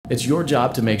It's your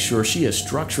job to make sure she is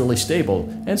structurally stable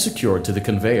and secured to the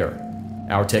conveyor.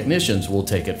 Our technicians will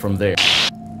take it from there.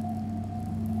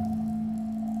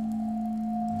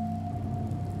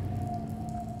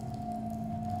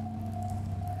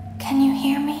 Can you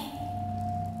hear me?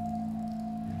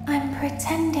 I'm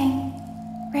pretending.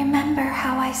 Remember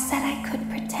how I said I could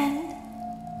pretend?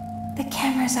 The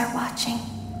cameras are watching.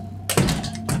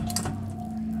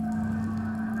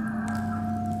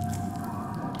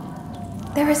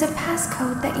 There is a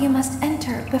passcode that you must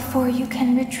enter before you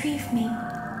can retrieve me.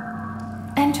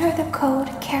 Enter the code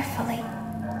carefully.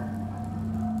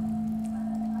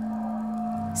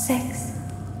 6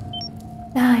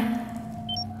 9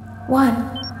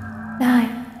 1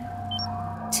 9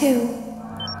 2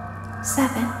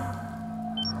 7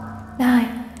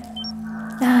 9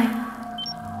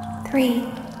 9 3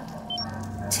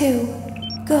 2.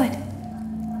 Good.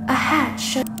 A hatch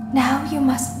should. Now you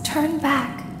must turn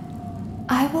back.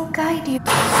 I will guide you.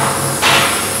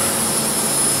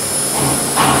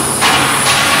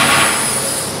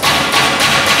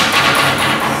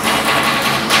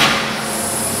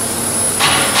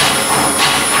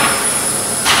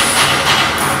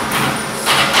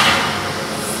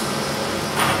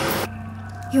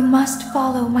 You must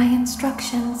follow my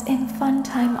instructions in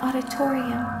Funtime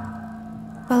Auditorium.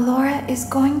 Ballora is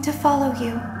going to follow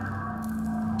you.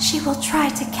 She will try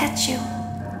to catch you.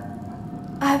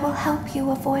 I will help you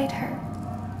avoid her.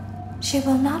 She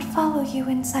will not follow you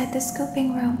inside the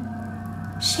scooping room.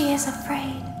 She is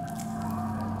afraid.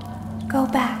 Go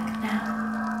back now.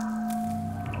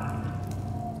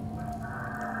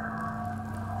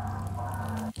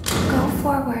 Go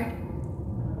forward.